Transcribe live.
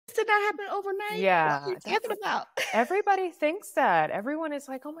not happen overnight. Yeah. What are you talking about? Everybody thinks that. Everyone is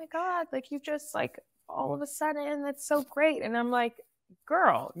like, oh my God, like you just like all of a sudden, that's so great. And I'm like,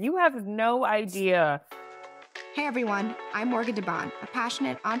 girl, you have no idea. Hey everyone, I'm Morgan DeBaun, a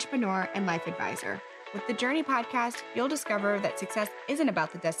passionate entrepreneur and life advisor. With the Journey podcast, you'll discover that success isn't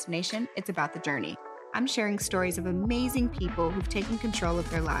about the destination, it's about the journey. I'm sharing stories of amazing people who've taken control of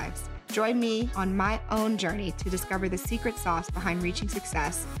their lives. Join me on my own journey to discover the secret sauce behind reaching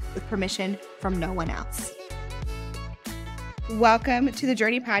success with permission from no one else. Welcome to the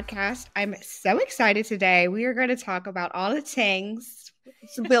Journey podcast. I'm so excited today. We are going to talk about all the things.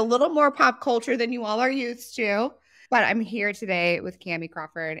 It's a little more pop culture than you all are used to. But I'm here today with Kamie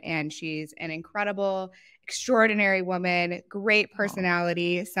Crawford, and she's an incredible, extraordinary woman, great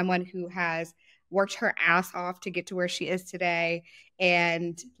personality, someone who has worked her ass off to get to where she is today,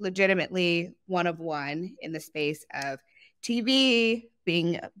 and legitimately one of one in the space of TV,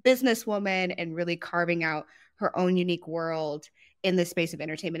 being a businesswoman, and really carving out her own unique world in the space of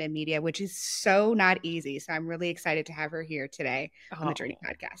entertainment and media, which is so not easy. So I'm really excited to have her here today on the Journey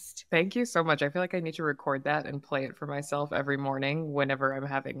podcast. Thank you so much. I feel like I need to record that and play it for myself every morning whenever I'm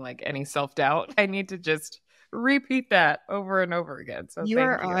having like any self-doubt. I need to just repeat that over and over again. So you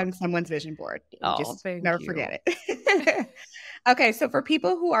are on someone's vision board. Just never forget it. Okay, so for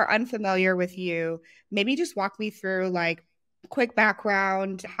people who are unfamiliar with you, maybe just walk me through like quick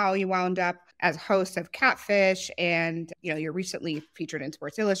background, how you wound up as host of Catfish, and you're recently featured in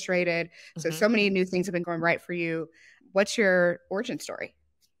Sports Illustrated. So many new things have been going right for you. What's your origin story?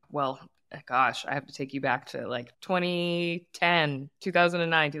 Well, gosh, I have to take you back to like 2010,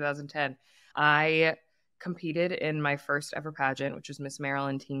 2009, 2010. I competed in my first ever pageant, which was Miss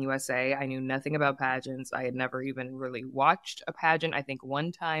Maryland Teen USA. I knew nothing about pageants. I had never even really watched a pageant. I think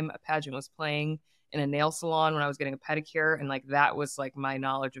one time a pageant was playing in a nail salon when I was getting a pedicure. And like, that was like my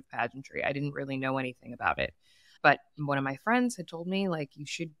knowledge of pageantry. I didn't really know anything about it. But one of my friends had told me like, you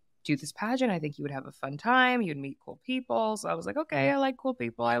should do this pageant. I think you would have a fun time. You'd meet cool people. So I was like, okay, I like cool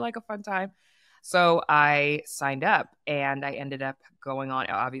people. I like a fun time. So I signed up and I ended up going on.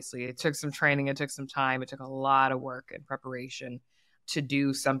 Obviously, it took some training. It took some time. It took a lot of work and preparation to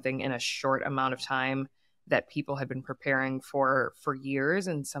do something in a short amount of time that people had been preparing for years,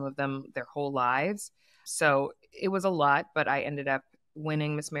 and some of them their whole lives. So it was a lot, but I ended up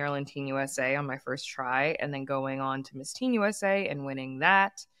winning Miss Maryland Teen USA on my first try, and then going on to Miss Teen USA and winning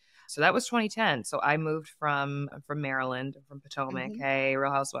that. So that was 2010. So I moved from Maryland, from Potomac. Hey,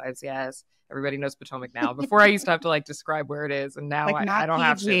 Real Housewives, yes. Everybody knows Potomac now. Before I used to have to like describe where it is, and now like I don't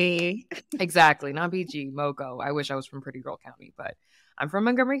have to. Exactly, not PG, Moco. I wish I was from Pretty Girl County, but I'm from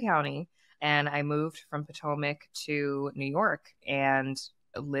Montgomery County. And I moved from Potomac to New York and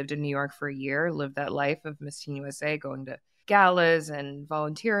lived in New York for a year, lived that life of Miss Teen USA, going to galas and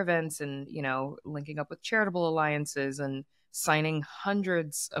volunteer events and, linking up with charitable alliances and signing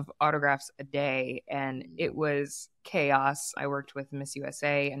hundreds of autographs a day. And it was chaos. I worked with Miss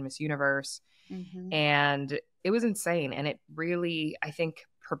USA and Miss Universe, and it was insane. And it really, I think,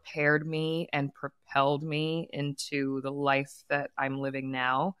 prepared me and propelled me into the life that I'm living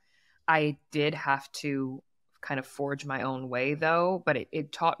now. I did have to kind of forge my own way, though, but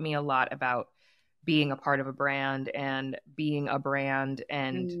it taught me a lot about being a part of a brand and being a brand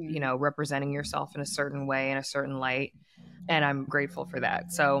and, representing yourself in a certain way, in a certain light. And I'm grateful for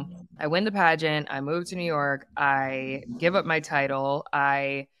that. So I win the pageant. I moved to New York. I give up my title.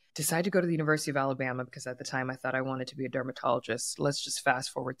 I decide to go to the University of Alabama because at the time I thought I wanted to be a dermatologist. Let's just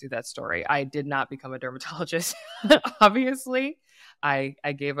fast forward through that story. I did not become a dermatologist, obviously. I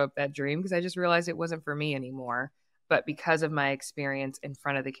gave up that dream because I just realized it wasn't for me anymore. But because of my experience in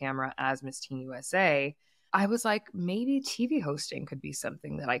front of the camera as Miss Teen USA, I was like, maybe TV hosting could be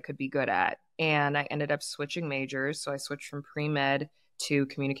something that I could be good at. And I ended up switching majors. So I switched from pre-med to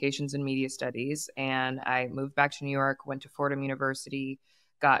communications and media studies. And I moved back to New York, went to Fordham University,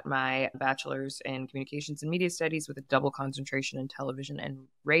 got my bachelor's in communications and media studies with a double concentration in television and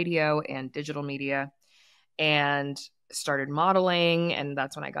radio and digital media, and started modeling. And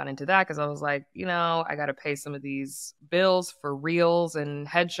that's when I got into that because I was like, I got to pay some of these bills for reels and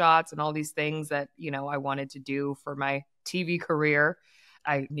headshots and all these things that, I wanted to do for my TV career.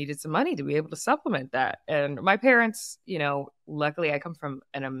 I needed some money to be able to supplement that. And my parents, luckily I come from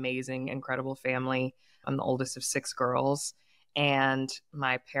an amazing, incredible family. I'm the oldest of 6 girls, and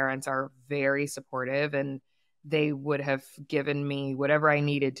my parents are very supportive, and they would have given me whatever I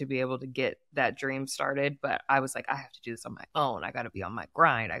needed to be able to get that dream started. But I was like, I have to do this on my own. I got to be on my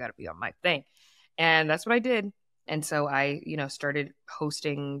grind. I got to be on my thing. And that's what I did. And so I, started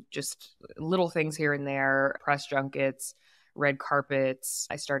hosting just little things here and there, press junkets, red carpets.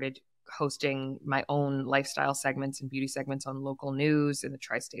 I started hosting my own lifestyle segments and beauty segments on local news in the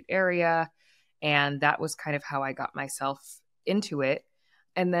tri-state area. And that was kind of how I got myself into it.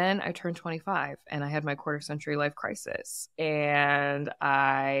 And then I turned 25 and I had my quarter century life crisis and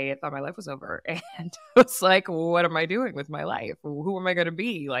I thought my life was over. And I was like, what am I doing with my life? Who am I going to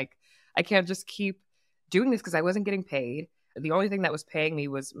be? Like, I can't just keep doing this because I wasn't getting paid. The only thing that was paying me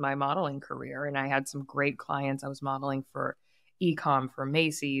was my modeling career. And I had some great clients. I was modeling for e-com for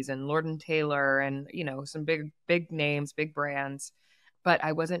Macy's and Lord & Taylor and, you know, some big names, big brands. But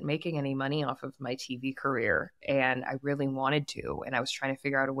I wasn't making any money off of my TV career and I really wanted to. And I was trying to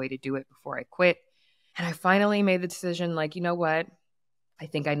figure out a way to do it before I quit. And I finally made the decision, like, you know what? I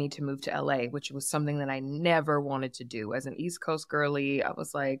think I need to move to LA, which was something that I never wanted to do. As an East Coast girly, I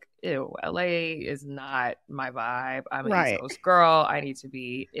was like, ew, LA is not my vibe. I'm an East Coast girl. I need to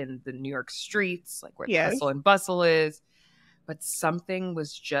be in the New York streets, like where the hustle and bustle is. But something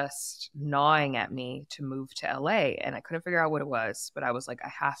was just gnawing at me to move to LA and I couldn't figure out what it was, but I was like, I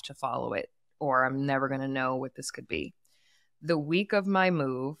have to follow it or I'm never going to know what this could be. The week of my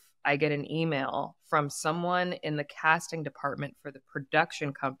move, I get an email from someone in the casting department for the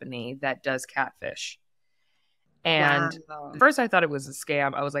production company that does Catfish. And at first I thought it was a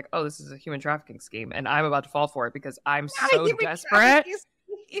scam. I was like, oh, this is a human trafficking scheme and I'm about to fall for it because I'm so desperate.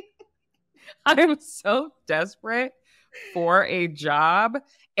 I'm so desperate for a job.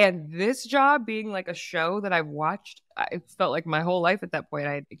 And this job being like a show that I've watched, it felt like my whole life at that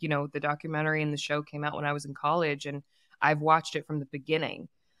point. The documentary and the show came out when I was in college and I've watched it from the beginning.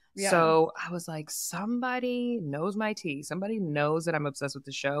 Yeah. So I was like, somebody knows my tea. Somebody knows that I'm obsessed with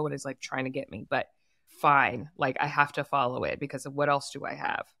the show and is like trying to get me, but fine. Like I have to follow it because of what else do I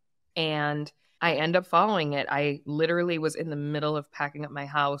have? And I end up following it. I literally was in the middle of packing up my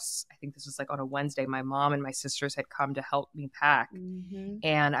house. I think this was like on a Wednesday. My mom and my sisters had come to help me pack. Mm-hmm.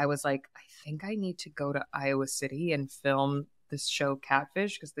 And I was like, I think I need to go to Iowa City and film this show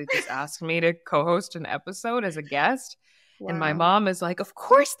Catfish because they just asked me to co-host an episode as a guest. Wow. And my mom is like, of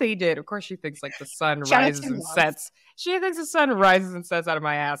course they did. Of course she thinks like the sun rises and sets. She thinks the sun rises and sets out of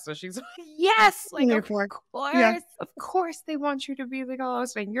my ass. So she's like, yes, like of course. Yeah. Of course they want you to be the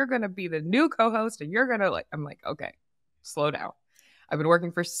co-host and you're going to be the new co-host and you're going to like, I'm like, okay, slow down. I've been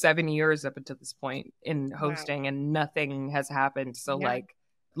working for 7 years up until this point in hosting and nothing has happened. So like,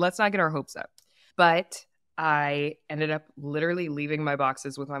 let's not get our hopes up. But I ended up literally leaving my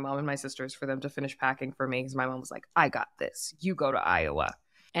boxes with my mom and my sisters for them to finish packing for me because my mom was like, I got this. You go to Iowa.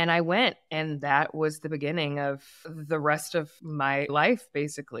 And I went, and that was the beginning of the rest of my life,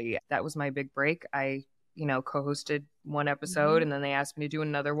 basically. That was my big break. I, co-hosted one episode, and then they asked me to do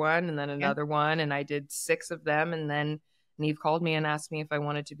another one, and then another one, and I did 6 of them. And then Neve called me and asked me if I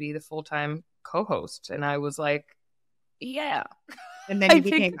wanted to be the full-time co-host. And I was like, yeah. And then you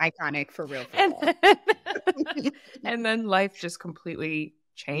became iconic for real. And then life just completely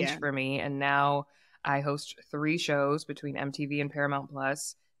changed for me. And now I host 3 shows between MTV and Paramount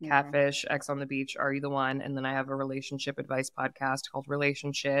Plus, Catfish, X on the Beach, Are You the One? And then I have a relationship advice podcast called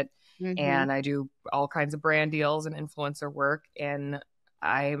Relationship. Mm-hmm. And I do all kinds of brand deals and influencer work. And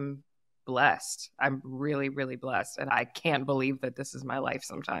I'm blessed. I'm really, really blessed. And I can't believe that this is my life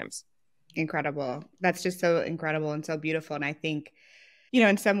sometimes. Incredible. That's just so incredible and so beautiful. And I think,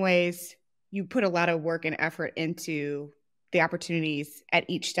 in some ways, you put a lot of work and effort into the opportunities at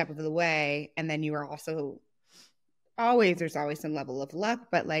each step of the way. And then you are also there's always some level of luck,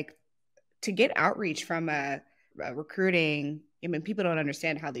 but like to get outreach from a recruiting, people don't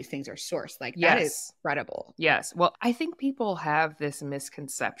understand how these things are sourced. Like that is incredible. Yes. Well, I think people have this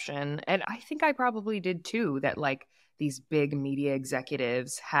misconception, and I think I probably did too, that like these big media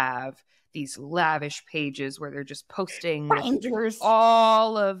executives have these lavish pages where they're just posting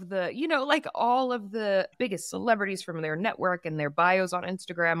all of the, all of the biggest celebrities from their network, and their bios on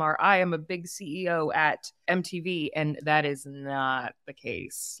Instagram are, I am a big CEO at MTV. And that is not the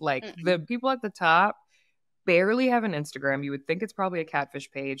case. Like the people at the top barely have an Instagram. You would think it's probably a Catfish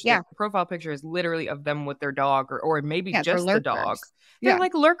page. Yeah. The profile picture is literally of them with their dog or maybe just the dog. They're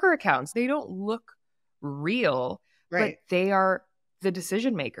like lurker accounts. They don't look real, but they are the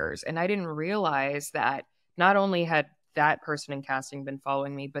decision makers. And I didn't realize that not only had that person in casting been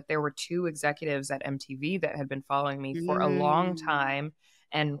following me, but there were 2 executives at MTV that had been following me for a long time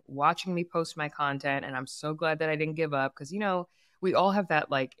and watching me post my content. And I'm so glad that I didn't give up because, we all have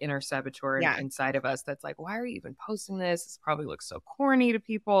that like inner saboteur inside of us that's like, why are you even posting this? This probably looks so corny to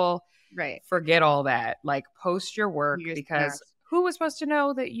people. Right. Forget all that. Like post your work because who was supposed to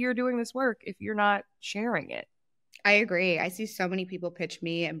know that you're doing this work if you're not sharing it? I agree. I see so many people pitch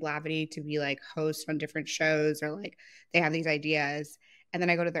me and Blavity to be like hosts on different shows, or like they have these ideas. And then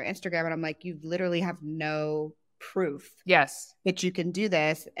I go to their Instagram and I'm like, you literally have no proof Yes. that you can do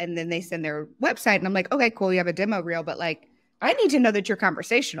this. And then they send their website and I'm like, okay, cool. You have a demo reel, but like, I need to know that you're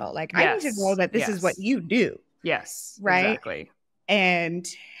conversational. Like, I need to know Yes. that this is what Yes. you do. Yes. Right. Exactly. And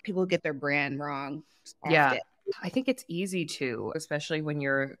people get their brand wrong Yeah. often. I think it's easy to, especially when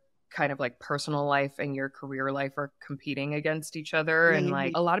your kind of like personal life and your career life are competing against each other. And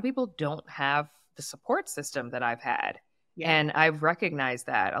like a lot of people don't have the support system that I've had. Yeah. And I've recognized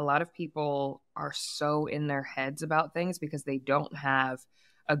that a lot of people are so in their heads about things because they don't have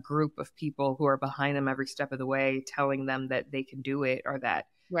a group of people who are behind them every step of the way, telling them that they can do it, or that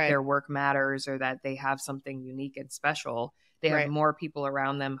their work matters, or that they have something unique and special. They have more people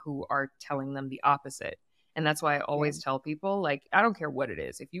around them who are telling them the opposite. And that's why I always tell people, like, I don't care what it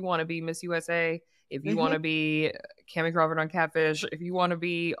is. If you want to be Miss USA, if you want to be Kamie Crawford on Catfish, if you want to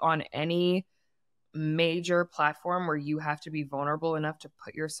be on any major platform where you have to be vulnerable enough to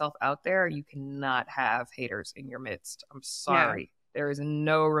put yourself out there, you cannot have haters in your midst. I'm sorry. Yeah. There is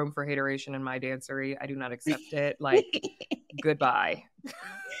no room for hateration in my dancery. I do not accept it. Like, goodbye.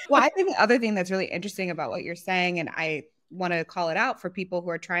 Well, I think the other thing that's really interesting about what you're saying, and I want to call it out for people who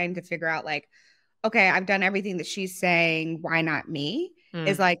are trying to figure out, like, okay, I've done everything that she's saying, why not me?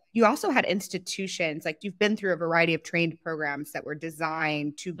 Is like, you also had institutions, like you've been through a variety of trained programs that were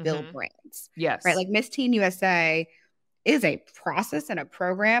designed to build brands. Yes. Right. Like Miss Teen USA is a process and a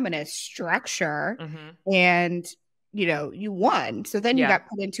program and a structure. And, you know, you won. So then you got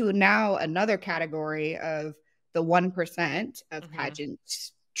put into now another category of the 1% of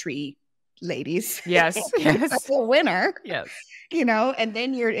pageantry ladies. Yes. Yes. A winner. Yes. You know, and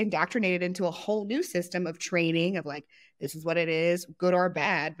then you're indoctrinated into a whole new system of training of like, this is what it is, good or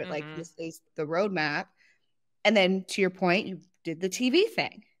bad, but like this is the roadmap. And then to your point, you did the TV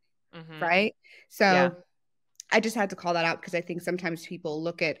thing, right? So I just had to call that out because I think sometimes people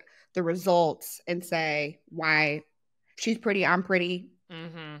look at the results and say, why she's pretty, I'm pretty.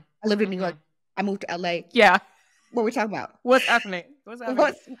 I lived in New York. I moved to LA. Yeah. What are we talking about? What's happening? What's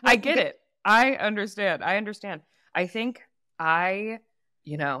happening? I get it. I understand. I think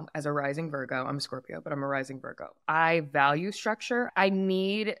you know, as a rising Virgo, I'm a Scorpio, but I'm a rising Virgo. I value structure. I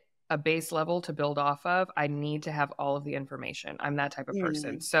need a base level to build off of. I need to have all of the information. I'm that type of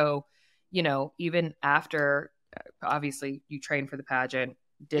person. So, you know, even after, obviously, you trained for the pageant,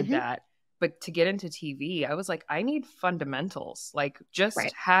 did that. But to get into TV, I was like, I need fundamentals, like just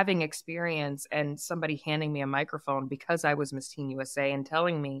having experience and somebody handing me a microphone because I was Miss Teen USA and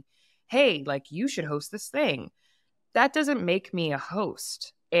telling me, hey, like you should host this thing. That doesn't make me a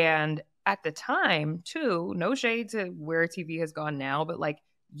host. And at the time, too, no shade to where TV has gone now, but like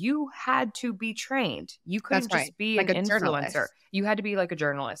you had to be trained. You couldn't just be like an influencer. Journalist. You had to be like a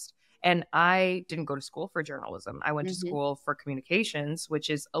journalist. And I didn't go to school for journalism. I went to school for communications, which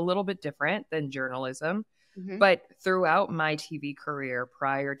is a little bit different than journalism. But throughout my TV career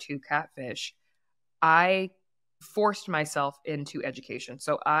prior to Catfish, I forced myself into education.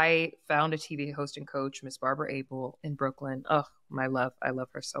 So I found a TV hosting coach, Miss Barbara Abel in Brooklyn. Oh, my love. I love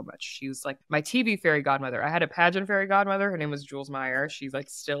her so much. She was like my TV fairy godmother. I had a pageant fairy godmother. Her name was Jules Meyer. She's like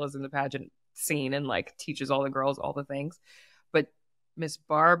still is in the pageant scene and like teaches all the girls all the things. But Miss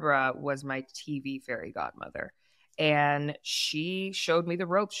Barbara was my TV fairy godmother. And she showed me the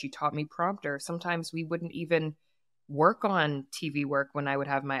ropes. She taught me prompter. Sometimes we wouldn't even work on TV work when I would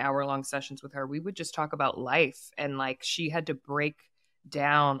have my hour-long sessions with her. We would just talk about life. And like she had to break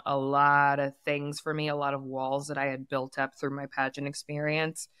down a lot of things for me, a lot of walls that I had built up through my pageant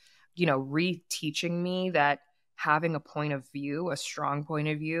experience, you know, reteaching me that having a point of view, a strong point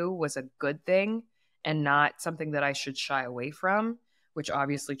of view was a good thing and not something that I should shy away from, which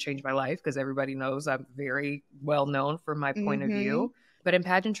obviously changed my life because everybody knows I'm very well known for my point of view. But in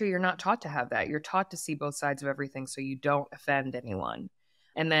pageantry, you're not taught to have that. You're taught to see both sides of everything so you don't offend anyone.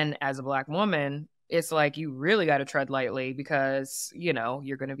 And then as a Black woman, it's like you really got to tread lightly because, you know,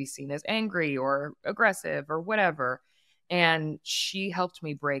 you're going to be seen as angry or aggressive or whatever. And she helped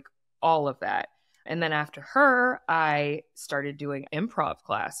me break all of that. And then after her, I started doing improv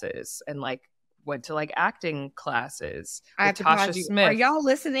classes and like went to like acting classes. I have to pause you. Smith. Are y'all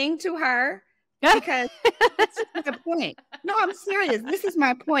listening to her? Because this is the point. No, I'm serious. This is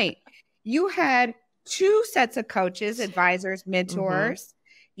my point. You had two sets of coaches, advisors, mentors.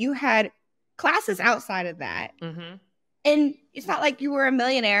 You had classes outside of that. And it's not like you were a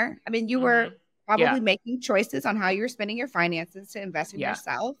millionaire. I mean, you were probably making choices on how you were spending your finances to invest in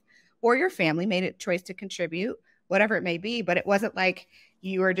yourself, or your family made a choice to contribute, whatever it may be. But it wasn't like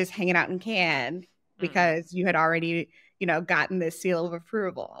you were just hanging out in Cannes because you had already, gotten this seal of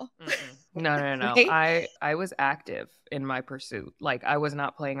approval. No. Right? I was active in my pursuit. Like, I was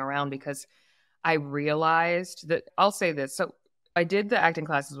not playing around because I realized that, I'll say this. So I did the acting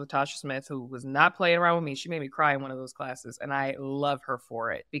classes with Tasha Smith, who was not playing around with me. She made me cry in one of those classes, and I love her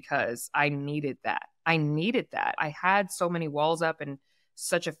for it because I needed that. I had so many walls up and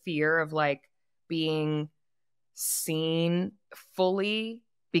such a fear of like being seen fully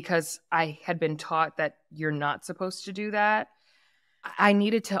because I had been taught that you're not supposed to do that. I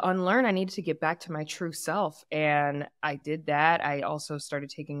needed to unlearn. I needed to get back to my true self. And I did that. I also started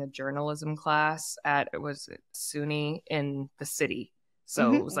taking a journalism class at, it was SUNY in the city.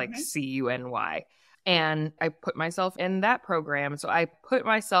 So it was like CUNY. And I put myself in that program. So I put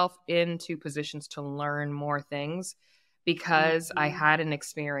myself into positions to learn more things because I had an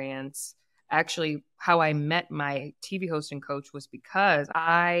experience. Actually, how I met my TV hosting coach was because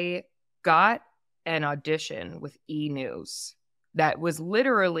I got an audition with E! News that was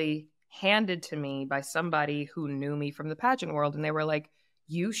literally handed to me by somebody who knew me from the pageant world. And they were like,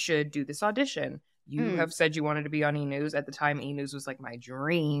 you should do this audition. You have said you wanted to be on E! News. At the time, E! News was like my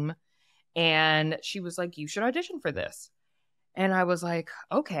dream. And she was like, you should audition for this. And I was like,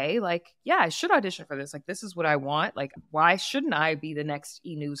 okay, like, yeah, I should audition for this. Like, this is what I want. Like, why shouldn't I be the next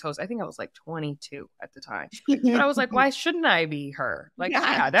E! News host? I think I was like 22 at the time. But I was like, why shouldn't I be her? Like,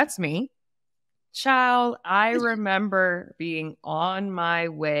 yeah, that's me. Child, I remember being on my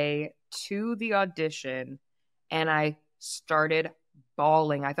way to the audition and I started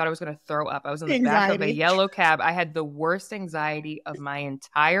bawling. I thought I was going to throw up. I was in the back of a yellow cab. I had the worst anxiety of my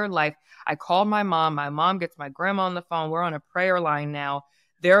entire life. I called my mom. My mom gets my grandma on the phone. We're on a prayer line now.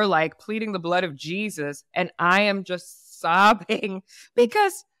 They're like pleading the blood of Jesus. And I am just sobbing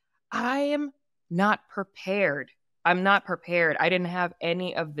because I am not prepared. I'm not prepared. I didn't have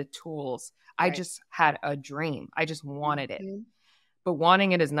any of the tools. I just had a dream. I just wanted it. But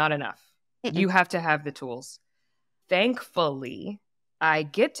wanting it is not enough. You have to have the tools. Thankfully, I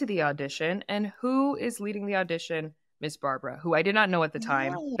get to the audition, and who is leading the audition? Miss Barbara, who I did not know at the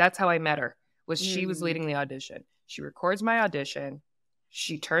time. That's how I met her, was she was leading the audition. She records my audition.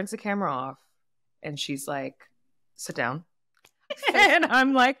 She turns the camera off, and she's like, sit down. And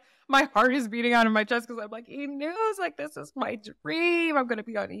I'm like, my heart is beating out of my chest because I'm like, E! News, like, this is my dream. I'm going to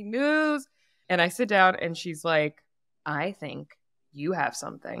be on E! News. And I sit down and she's like, I think you have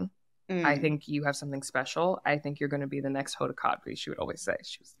something. I think you have something special. I think you're going to be the next Hoda Kotb, she would always say.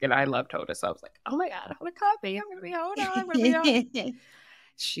 She was, and I loved Hoda. So I was like, oh my God, Hoda Kotb. I'm going to be Hoda. I'm going to be Hoda.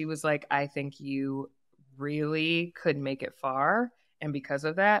 She was like, I think you really could make it far. And because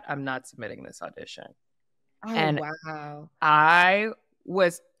of that, I'm not submitting this audition. Oh, and wow. I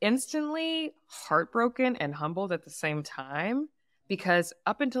was instantly heartbroken and humbled at the same time, because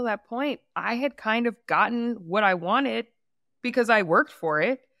up until that point, I had kind of gotten what I wanted because I worked for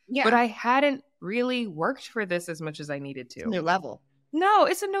it, but I hadn't really worked for this as much as I needed to. It's a new level. No,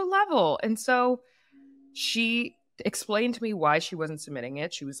 it's a new level. And so she explained to me why she wasn't submitting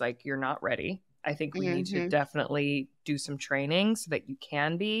it. She was like, you're not ready. I think we need to definitely do some training so that you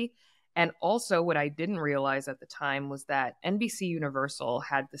can be. And also what I didn't realize at the time was that NBC Universal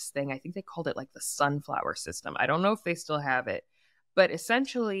had this thing, I think they called it like the sunflower system. I don't know if they still have it, but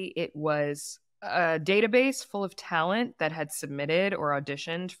essentially it was a database full of talent that had submitted or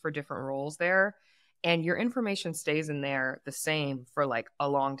auditioned for different roles there. And your information stays in there the same for like a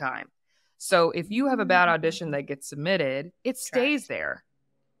long time. So if you have a bad audition that gets submitted, it stays there.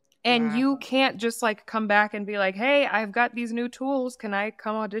 And you can't just like come back and be like, hey, I've got these new tools. Can I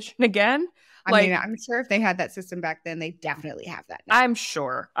come audition again? I mean, I'm sure if they had that system back then, they definitely have that now. I'm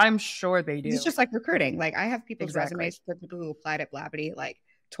sure they do. It's just like recruiting. Like, I have people's resumes for people who applied at Blabbity like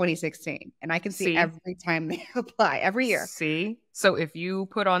 2016, and I can see every time they apply every year. See? So if you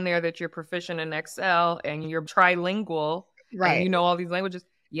put on there that you're proficient in Excel and you're trilingual, and you know all these languages,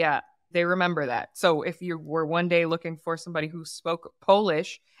 they remember that. So if you were one day looking for somebody who spoke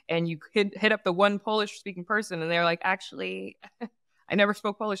Polish and you hit up the one Polish speaking person and they're like, actually, I never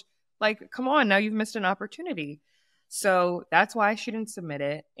spoke Polish. Like, come on, now you've missed an opportunity. So that's why she didn't submit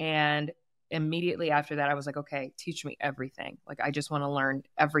it. And immediately after that, I was like, okay, teach me everything. Like, I just want to learn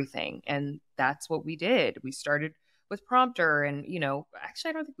everything. And that's what we did. We started with Prompter, and, you know, actually,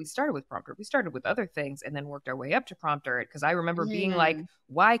 I don't think we started with Prompter. We started with other things and then worked our way up to Prompter, because I remember being like,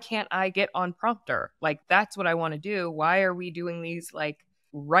 why can't I get on Prompter? Like, that's what I want to do. Why are we doing these like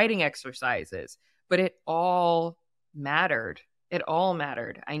writing exercises? But it all mattered. It all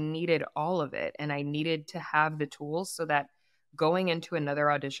mattered. I needed all of it. And I needed to have the tools so that going into another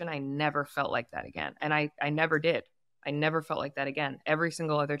audition, I never felt like that again. And I never did. I never felt like that again. Every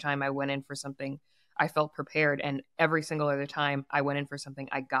single other time I went in for something, I felt prepared. And every single other time I went in for something,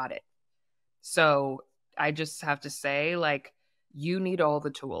 I got it. So I just have to say, like, you need all the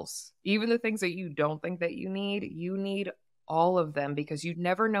tools, even the things that you don't think that you need all of them, because you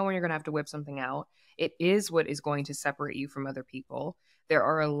never know when you're going to have to whip something out. It is what is going to separate you from other people. There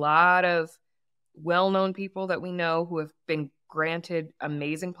are a lot of well-known people that we know who have been granted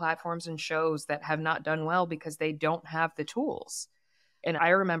amazing platforms and shows that have not done well because they don't have the tools. And I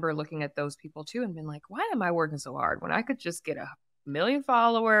remember looking at those people too and being like, why am I working so hard when I could just get 1 million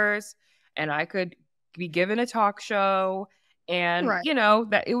followers and I could be given a talk show and, Right.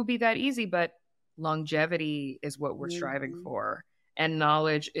 that it would be that easy. But longevity is what we're striving for. And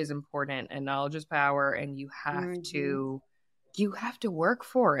knowledge is important, and knowledge is power. And you have to work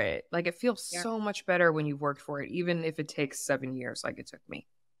for it. Like, it feels so much better when you've worked for it, even if it takes 7 years, like it took me.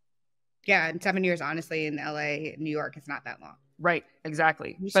 Yeah. And 7 years, honestly, in LA, New York, it's not that long. Right.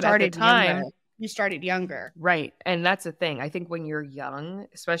 Exactly. But at the time, you started younger. Right. And that's the thing. I think when you're young,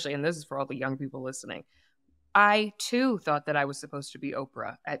 especially, and this is for all the young people listening, I too thought that I was supposed to be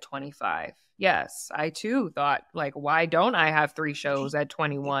Oprah at 25. Yes, I too thought, like, why don't I have 3 shows at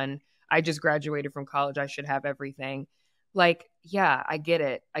 21? I just graduated from college. I should have everything. Like, yeah, I get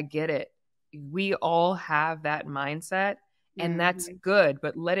it. We all have that mindset, and that's good,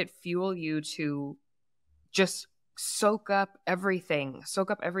 but let it fuel you to just soak up everything,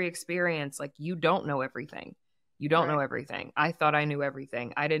 soak up every experience. Like, you don't know everything. You don't know everything. I thought I knew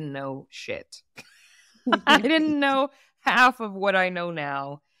everything. I didn't know shit. I didn't know half of what I know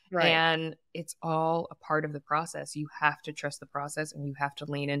now. Right. And it's all a part of the process. You have to trust the process, and you have to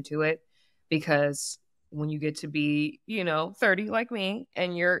lean into it, because when you get to be, 30 like me,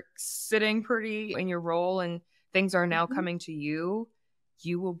 and you're sitting pretty in your role and things are now coming to you,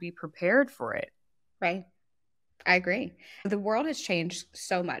 you will be prepared for it. Right. I agree. The world has changed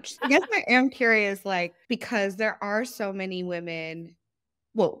so much. I guess I am curious, like, because there are so many women.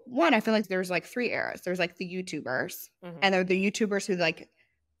 Well, one, I feel like there's like 3 eras. There's like the YouTubers, and they're the YouTubers who, like,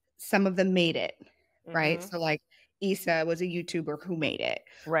 some of them made it, right? So like Issa was a YouTuber who made it.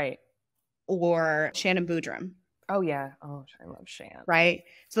 Right. Or Shannon Boodram. Oh, yeah. Oh, I love Shan. Right?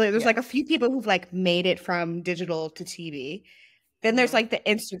 So there's like a few people who've like made it from digital to TV. Then there's like the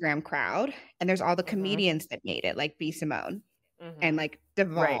Instagram crowd, and there's all the comedians that made it, like B. Simone and like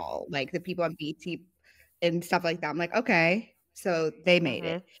DeVal, like the people on BT and stuff like that. I'm like, okay, so they made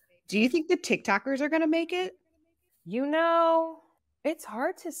it. Do you think the TikTokers are going to make it? It's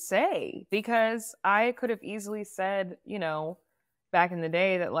hard to say, because I could have easily said, back in the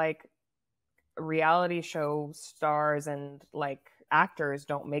day that like reality show stars and like actors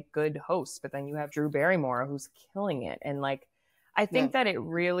don't make good hosts, but then you have Drew Barrymore who's killing it. And like, I think that it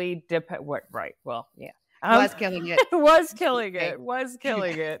really depends. Was killing it. was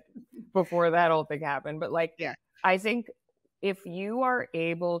killing it before that whole thing happened. But like, I think if you are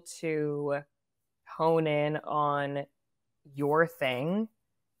able to hone in on your thing,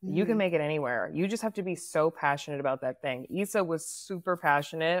 you can make it anywhere. You just have to be so passionate about that thing. Issa was super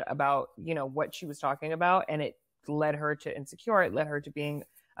passionate about, what she was talking about, and it led her to Insecure. It led her to being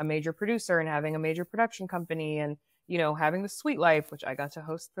a major producer and having a major production company, and, having the Sweet Life, which I got to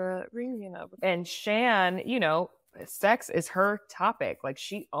host the reunion of. And Shan, sex is her topic. Like,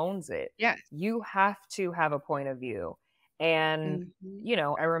 she owns it. Yeah. You have to have a point of view. And,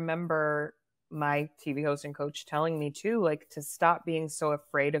 I remember my TV hosting coach telling me too, like, to stop being so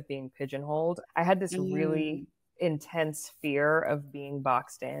afraid of being pigeonholed. I had this really intense fear of being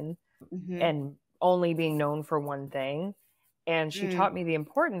boxed in and only being known for one thing. And she taught me the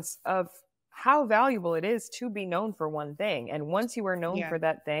importance of how valuable it is to be known for one thing. And once you are known for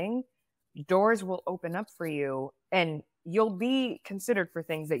that thing, doors will open up for you, and you'll be considered for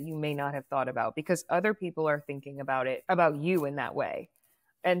things that you may not have thought about, because other people are thinking about you in that way.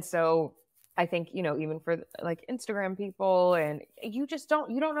 And so I think, even for like Instagram people, and you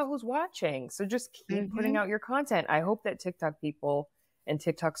don't know who's watching. So just keep putting out your content. I hope that TikTok people and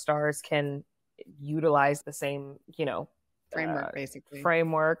TikTok stars can utilize the same, framework, basically.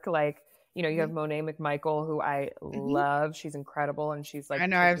 Like, you have Monet McMichael, who I love. She's incredible. And she's like, I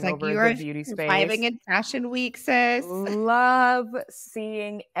know, I was like, you are beauty space. Thriving in Fashion Week, sis. Love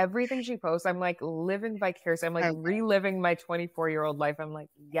seeing everything she posts. I'm like living vicariously. I'm like reliving my 24-year-old life. I'm like,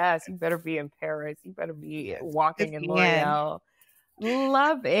 yes, you better be in Paris. You better be walking in L'Oreal.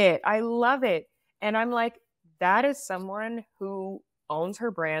 Love it. I love it. And I'm like, that is someone who owns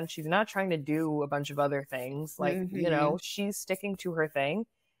her brand. She's not trying to do a bunch of other things. Like, she's sticking to her thing.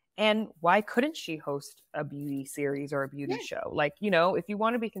 And why couldn't she host a beauty series or a beauty show? Like, if you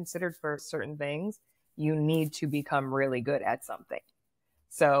want to be considered for certain things, you need to become really good at something.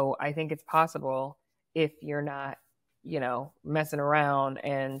 So I think it's possible. if you're not, messing around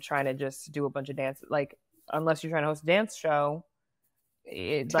and trying to just do a bunch of dance. Like, unless you're trying to host a dance show,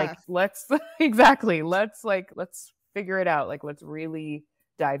 let's exactly. Let's figure it out. Like, let's really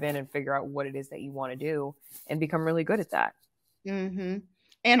dive in and figure out what it is that you want to do and become really good at that. Mm-hmm.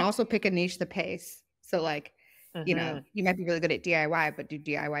 And also pick a niche that pays. So like, you might be really good at DIY, but do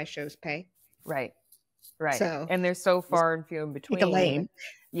DIY shows pay? Right. Right. So, and they're so far and few in between. Pick a lane.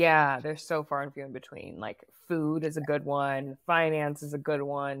 Yeah, they're so far and few in between. Like, food is a good one, finance is a good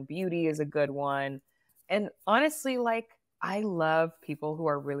one, beauty is a good one. And honestly, like, I love people who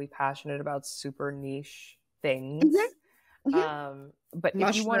are really passionate about super niche things. Mm-hmm. Mm-hmm. But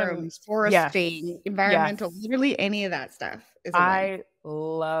mushrooms, if you want to, forestry, environmental, literally any of that stuff is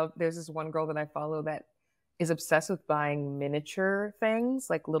there's this one girl that I follow that is obsessed with buying miniature things,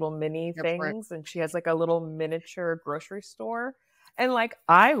 like little mini things. And she has like a little miniature grocery store. And like,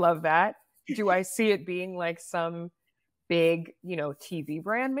 I love that. Do I see it being like some big, TV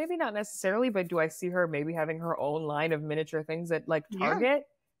brand? Maybe not necessarily, but do I see her maybe having her own line of miniature things at like Target? Yeah.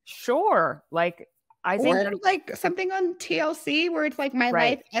 Sure. Like, I think, or like something on TLC where it's like my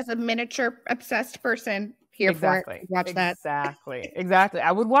life as a miniature obsessed person. Here for it. Watch that. Exactly.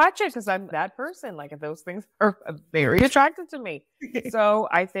 I would watch it because I'm that person. Like, those things are very attractive to me. So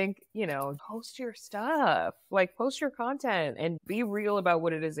I think, post your stuff, like post your content and be real about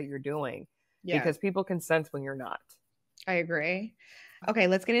what it is that you're doing. Yeah. Because people can sense when you're not. I agree. Okay,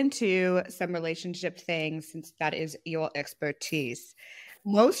 let's get into some relationship things since that is your expertise.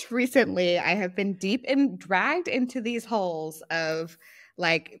 Most recently, I have been dragged into these holes of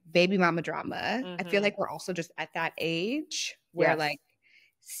like baby mama drama. Mm-hmm. I feel like we're also just at that age where like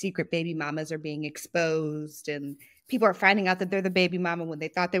secret baby mamas are being exposed and people are finding out that they're the baby mama when they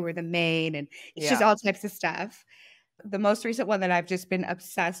thought they were the maid, and it's just all types of stuff. The most recent one that I've just been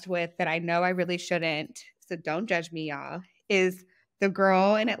obsessed with that I know I really shouldn't, so don't judge me, y'all, is the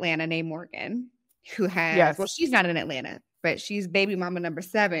girl in Atlanta named Morgan who has, well, she's not in Atlanta, but she's baby mama number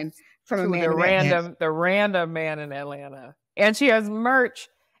 7 from a man the random man in Atlanta. And she has merch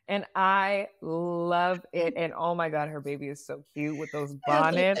and I love it. And oh my God, her baby is so cute with those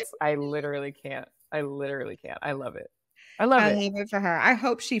bonnets. I literally can't. I love it. I love it for her. I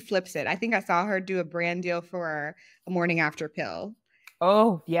hope she flips it. I think I saw her do a brand deal for a morning after pill.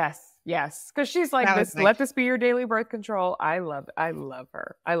 Oh, yes. Because she's like, let this be your daily birth control. I love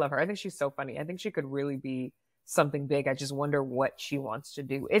her. I think she's so funny. I think she could really be something big. I just wonder what she wants to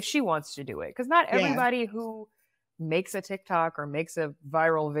do, if she wants to do it. Because not everybody who makes a TikTok or makes a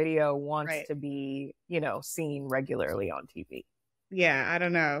viral video wants to be, seen regularly on TV. Yeah, I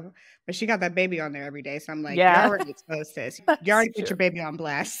don't know. But she got that baby on there every day. So I'm like, you're already exposed to this. You already put your baby on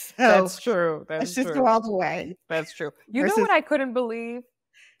blast. So that's true. Let's just go all the way. That's true. You know what I couldn't believe?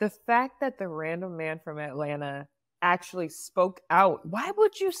 The fact that the random man from Atlanta actually spoke out. Why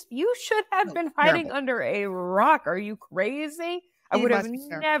would you should have been hiding under a rock. Are you crazy? I would have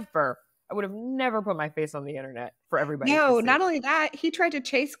never put my face on the internet for everybody. No, not only that, he tried to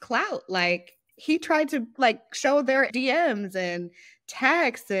chase clout. Like, he tried to like show their DMs and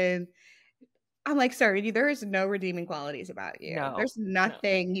texts, and I'm like, sir, there is no redeeming qualities about you. No, there's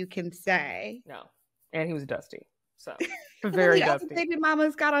nothing you can say. No. And he was dusty. So very dusty. Baby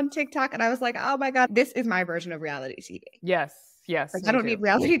mamas got on TikTok and I was like, oh my God, this is my version of reality TV. Yes. Like, I don't need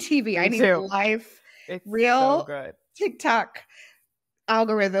reality TV. I need life, real so good. TikTok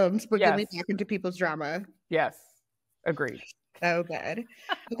algorithms, but get me back into people's drama. Yes. Agreed. So good.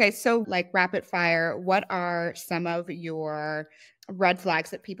 Okay, so like rapid fire, what are some of your red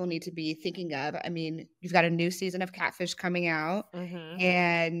flags that people need to be thinking of? I mean, you've got a new season of Catfish coming out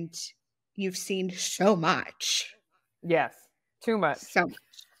and you've seen so much. Yes, too much. So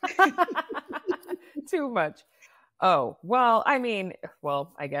much. Too much. Oh, well, I mean,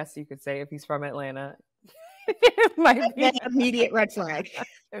 I guess you could say if he's from Atlanta, it might be an immediate red flag.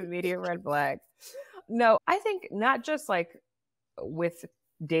 Immediate red flag. No, I think not just like with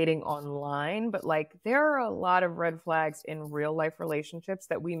dating online, but like there are a lot of red flags in real life relationships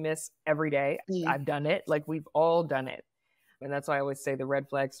that we miss every day. I've done it. Like, we've all done it. And that's why I always say the red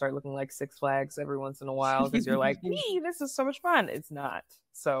flags start looking like Six Flags every once in a while, because you're like, this is so much fun. It's not.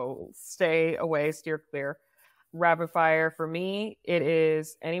 So stay away, steer clear. Rapid fire for me, it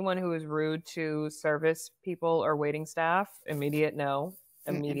is anyone who is rude to service people or waiting staff. Immediate no.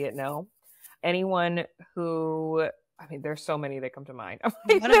 No. Anyone who, I mean, there's so many that come to mind. I'm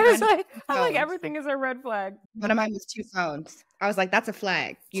like, everything is a red flag. One of mine was 2 phones. I was like, that's a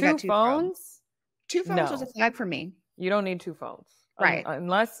flag. You got 2 phones? 2 phones was a flag for me. You don't need 2 phones. Right.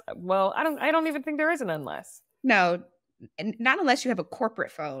 Unless, I don't even think there is an unless. No, and not unless you have a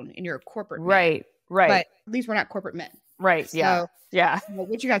corporate phone and you're a corporate man. Right. Right. But at least we're not corporate men. Right. So, yeah.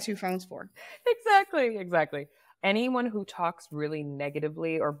 What you got 2 phones for? Exactly. Anyone who talks really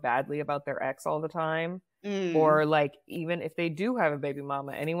negatively or badly about their ex all the time, or like even if they do have a baby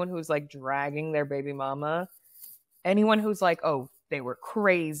mama, anyone who's like dragging their baby mama, anyone who's like, oh, they were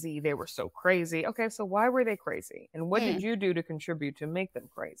crazy, they were so crazy. Okay, so why were they crazy? And what did you do to contribute to make them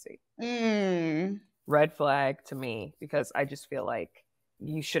crazy? Red flag to me, because I just feel like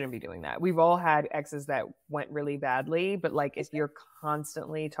you shouldn't be doing that. We've all had exes that went really badly, but like if you're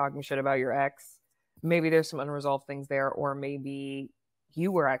constantly talking shit about your ex, maybe there's some unresolved things there, or maybe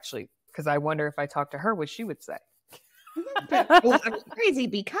you were actually, because I wonder if I talked to her, what she would say. Well, I'm crazy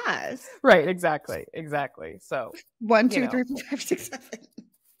because. Right, exactly. So 1, 2, 3, 4, 5, 6,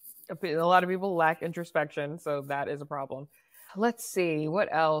 7. A lot of people lack introspection, so that is a problem. Let's see, what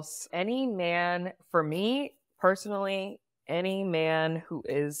else? Any man, for me personally, any man who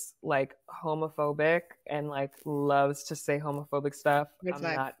is like homophobic and like loves to say homophobic stuff,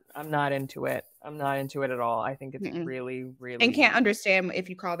 I'm not into it. I'm not into it at all. I think it's really, really, and can't understand if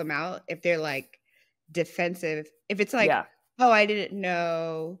you call them out, if they're like defensive. If it's like, oh, I didn't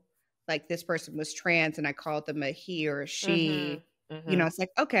know like this person was trans and I called them a he or a she, it's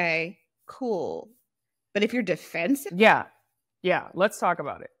like, okay, cool. But if you're defensive, let's talk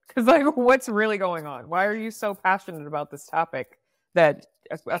about it. Because like, what's really going on? Why are you so passionate about this topic that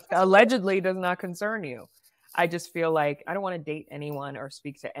allegedly does not concern you? I just feel like I don't want to date anyone or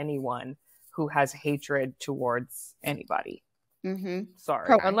speak to anyone who has hatred towards anybody.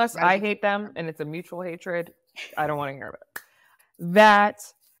 Sorry. Unless I hate them and it's a mutual hatred, I don't want to hear of it. That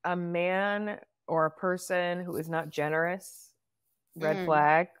a man or a person who is not generous, red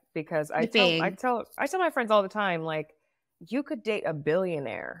flag, because I tell my friends all the time, like, you could date a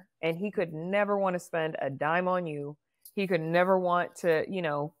billionaire and he could never want to spend a dime on you. He could never want to,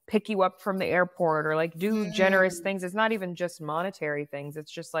 pick you up from the airport or like do generous things. It's not even just monetary things.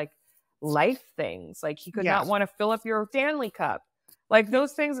 It's just like life things. Like he could not want to fill up your Stanley cup. Like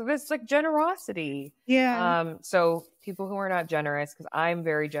those things, it's like generosity. Yeah. So people who are not generous, because I'm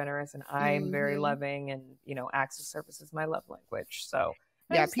very generous and I'm very loving, and, acts of service is my love language. So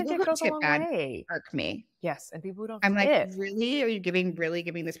people who tip bad irk me. Yes, and people who don't I'm tip. like, really? Are you giving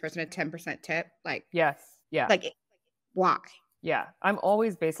this person a 10% tip? Like, yes, yeah. Like, why? Yeah, I'm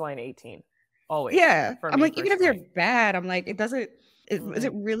always baseline 18. Always. Yeah, I'm like, even if they're bad, I'm like, it doesn't. Is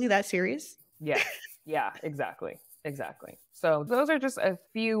it really that serious? Yeah, exactly. So those are just a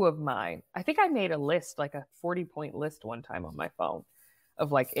few of mine. I think I made a list, like a 40-point list one time on my phone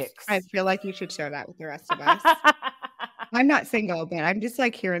of like icks. I feel like you should share that with the rest of us. I'm not single, but I'm just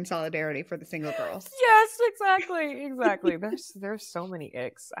like here in solidarity for the single girls. Yes, exactly. There's so many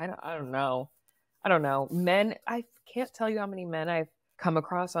icks. I don't know. Men, I can't tell you how many men I've come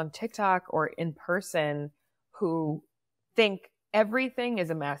across on TikTok or in person who think everything is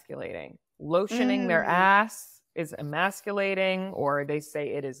emasculating. Lotioning their ass is emasculating, or they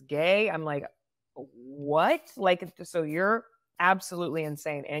say it is gay. I'm like, what? Like, so you're absolutely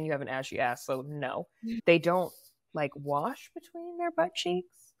insane and you have an ashy ass. So no, they don't like wash between their butt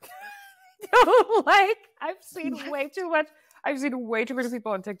cheeks. Like, I've seen way too many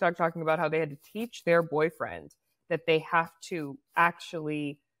people on TikTok talking about how they had to teach their boyfriend that they have to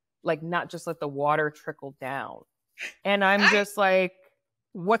actually like not just let the water trickle down. And I'm just like,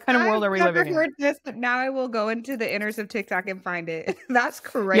 what kind of world are we living in? I've never heard this, but now I will go into the inners of TikTok and find it. That's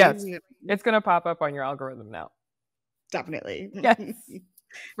crazy. Yes, it's going to pop up on your algorithm now. Definitely. Yes.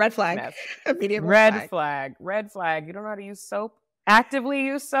 Red flag. Immediate red flag. Red flag. You don't know how to use soap? Actively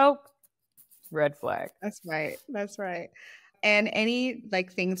use soap? Red flag. That's right. And any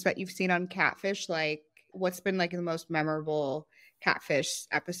like things that you've seen on Catfish, like what's been like the most memorable Catfish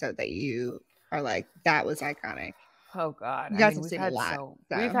episode that you are like, that was iconic? Oh God.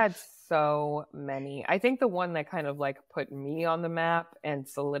 We've had so many. I think the one that kind of like put me on the map and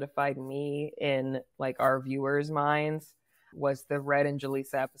solidified me in like our viewers' minds was the Red and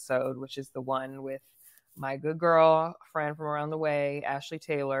Jaleesa episode, which is the one with my good girl, friend from around the way, Ashley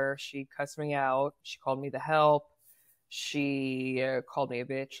Taylor. She cussed me out. She called me the help. She called me a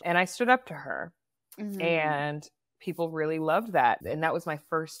bitch. And I stood up to her. And people really loved that. And that was my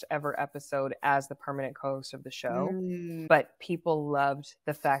first ever episode as the permanent co-host of the show. But people loved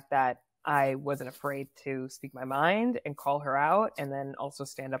the fact that I wasn't afraid to speak my mind and call her out, and then also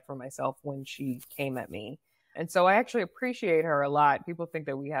stand up for myself when she came at me. And so I actually appreciate her a lot. People think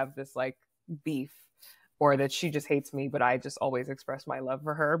that we have this like beef or that she just hates me, but I just always express my love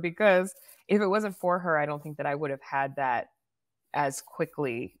for her, because if it wasn't for her, I don't think that I would have had that as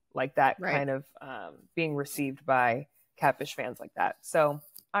quickly, like that kind of being received by Catfish fans like that. So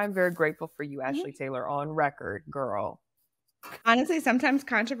I'm very grateful for you, Ashley Taylor, on record, girl. Honestly, sometimes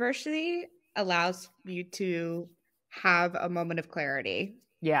controversy allows you to have a moment of clarity.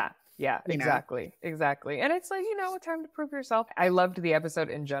 Yeah, exactly. And it's like, time to prove yourself. I loved the episode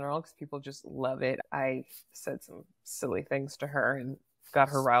in general because people just love it. I said some silly things to her and got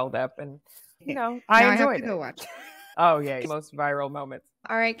her riled up, and I enjoyed it. Go watch. Oh yeah, most viral moments.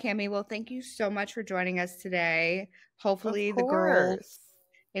 All right, Kamie. Well, thank you so much for joining us today. Hopefully the girls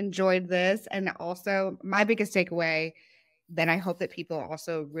enjoyed this, and also my biggest takeaway, then I hope that people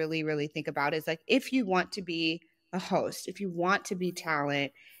also really, really think about is like, if you want to be a host, if you want to be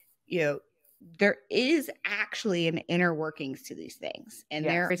talent, there is actually an inner workings to these things. And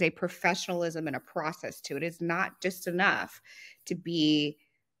there is a professionalism and a process to it. It's not just enough to be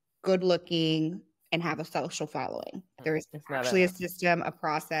good looking and have a social following. There is actually a system, a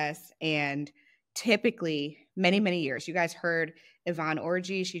process, and typically many, many years. You guys heard Yvonne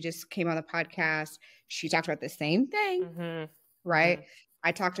Orji. She just came on the podcast. She talked about the same thing, right?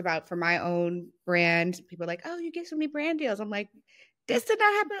 I talked about for my own brand. People are like, oh, you get so many brand deals. I'm like, this did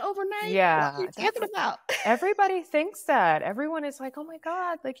not happen overnight. Yeah. What are you talking about? Everybody thinks that. Everyone is like, oh my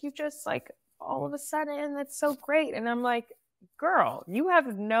God, like you just like all of a sudden, that's so great. And I'm like, girl, you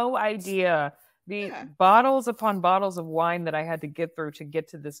have no idea the bottles upon bottles of wine that I had to get through to get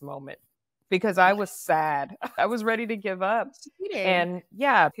to this moment, because I was sad. I was ready to give up. And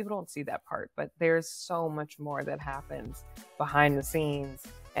people don't see that part, but there's so much more that happens behind the scenes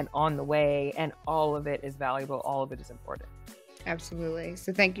and on the way, and all of it is valuable. All of it is important. Absolutely.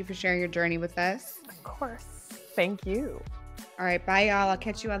 So thank you for sharing your journey with us. Of course. Thank you. All right. Bye, y'all. I'll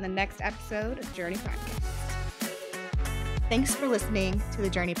catch you on the next episode of Journey Podcast. Thanks for listening to the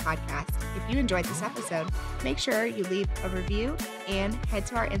Journey Podcast. If you enjoyed this episode, make sure you leave a review and head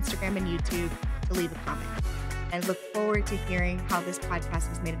to our Instagram and YouTube to leave a comment. And look forward to hearing how this podcast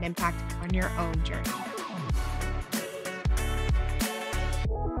has made an impact on your own journey.